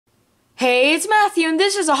Hey, it's Matthew, and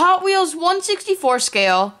this is a Hot Wheels 1/64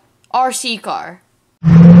 scale RC car.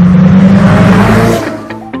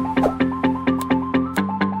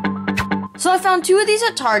 So I found two of these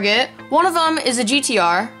at Target. One of them is a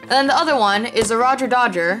GTR, and then the other one is a Roger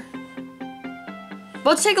Dodger. But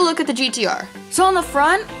let's take a look at the GTR. So on the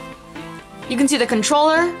front, you can see the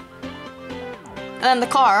controller, and then the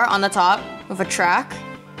car on the top with a track.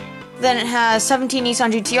 Then it has 17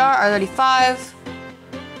 Nissan GTR R35,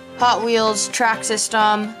 Hot Wheels track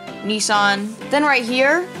system, Nissan. Then right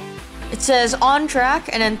here, it says on track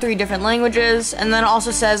and then 3 different languages, and then it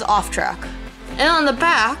also says off track. And on the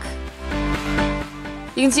back,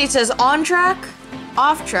 you can see it says on track,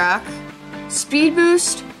 off track, speed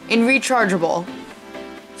boost, and rechargeable.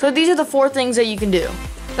 So these are the 4 things that you can do.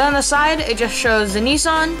 Then on the side, it just shows the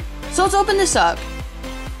Nissan. So let's open this up.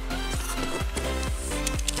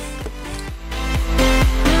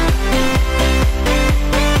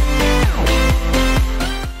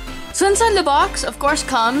 So inside the box, of course,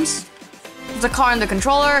 comes the car and the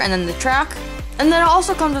controller, and then the track, and then it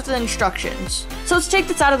also comes with the instructions. So let's take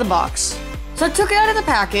this out of the box. So I took it out of the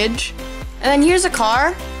package, and then here's the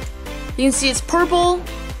car. You can see it's purple,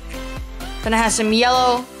 then it has some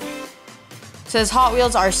yellow, it says Hot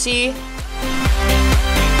Wheels RC,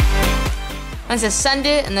 and it says send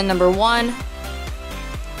it, and then number 1.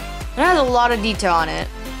 It has a lot of detail on it.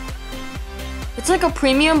 It's like a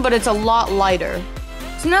premium, but it's a lot lighter.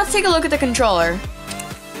 So now let's take a look at the controller.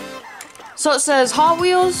 So it says Hot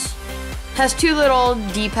Wheels, has 2 little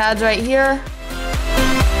D-pads right here.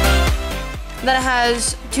 Then it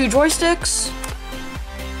has 2 joysticks,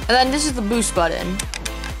 and then this is the boost button.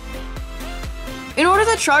 In order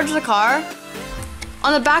to charge the car,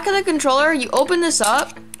 on the back of the controller, you open this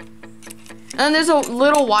up, and then there's a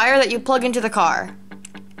little wire that you plug into the car.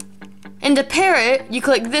 And to pair it, you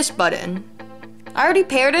click this button. I already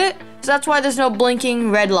paired it, so that's why there's no blinking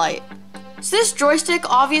red light. So this joystick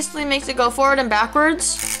obviously makes it go forward and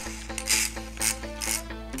backwards.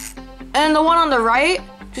 And the one on the right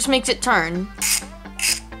just makes it turn.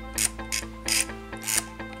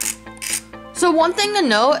 So one thing to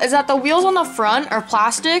note is that the wheels on the front are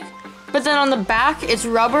plastic, but then on the back it's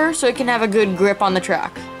rubber, so it can have a good grip on the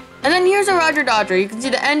track. And then here's a Roger Dodger. You can see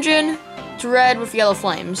the engine, it's red with yellow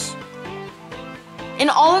flames. And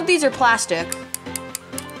all of these are plastic.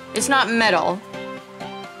 It's not metal.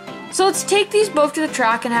 So let's take these both to the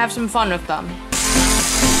track and have some fun with them.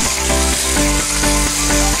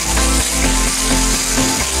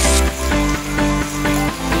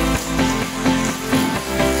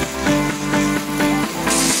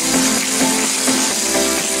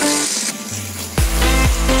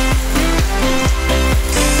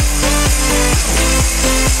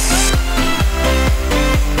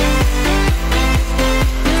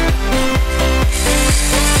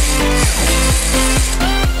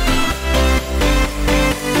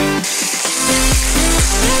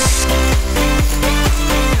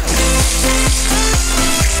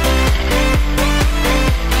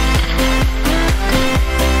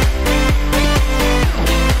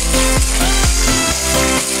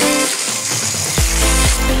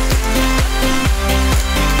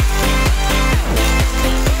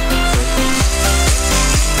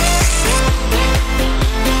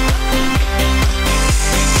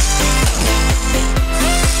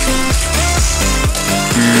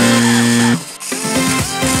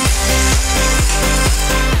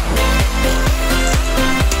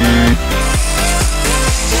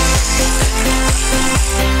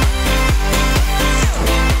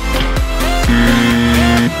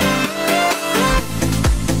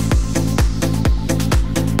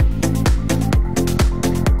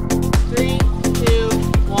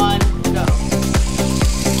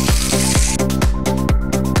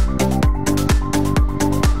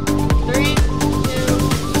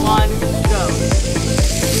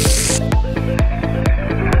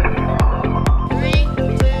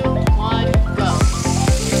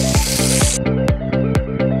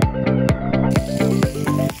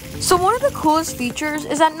 So one of the coolest features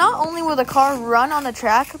is that not only will the car run on the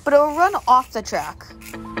track, but it will run off the track.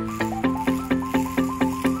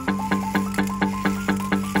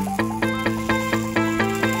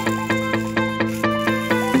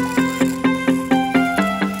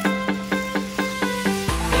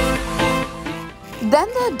 Then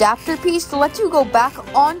the adapter piece lets you go back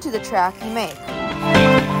onto the track you make.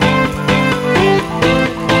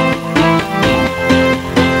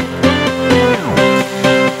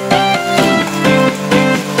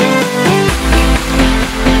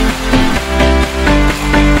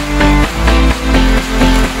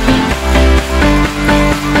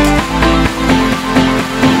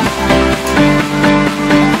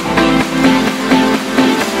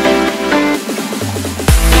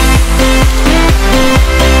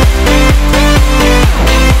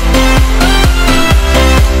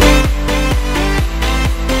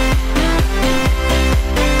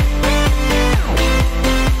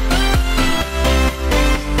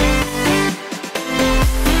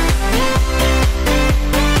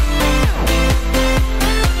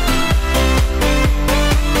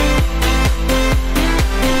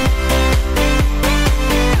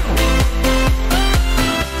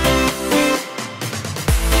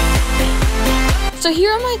 So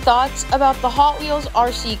here are my thoughts about the Hot Wheels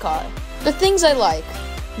RC car. The things I like.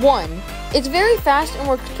 1. It's very fast and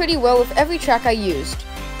works pretty well with every track I used.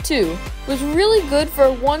 2. Was really good for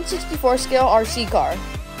a 1/64 scale RC car.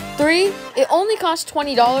 3. It only costs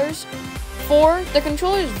 $20. 4. The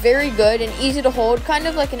controller is very good and easy to hold, kind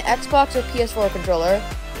of like an Xbox or PS4 controller.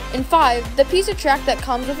 And 5. The piece of track that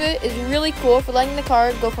comes with it is really cool for letting the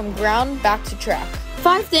car go from ground back to track.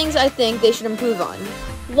 5 things I think they should improve on.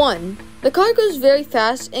 1. The car goes very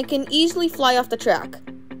fast and can easily fly off the track.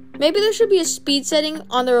 Maybe there should be a speed setting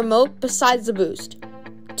on the remote besides the boost.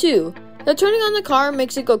 2. The turning on the car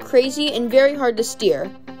makes it go crazy and very hard to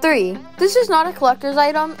steer. 3. This is not a collector's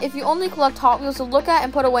item if you only collect Hot Wheels to look at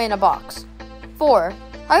and put away in a box. 4.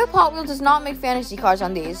 I hope Hot Wheels does not make fantasy cars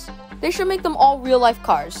on these. They should make them all real-life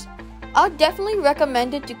cars. I would definitely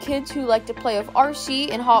recommend it to kids who like to play with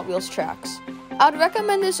RC and Hot Wheels tracks. I would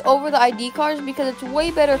recommend this over the ID cars because it's way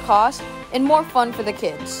better cost and more fun for the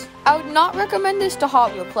kids. I would not recommend this to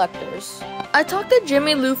Hot Wheel collectors. I talked to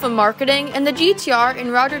Jimmy Lou from marketing, and the GTR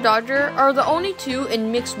and Roger Dodger are the only two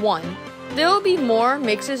in Mix 1. There will be more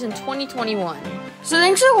mixes in 2021. So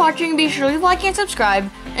thanks for watching, be sure to like and subscribe,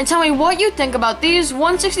 and tell me what you think about these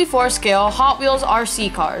 1/64 scale Hot Wheels RC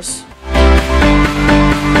cars.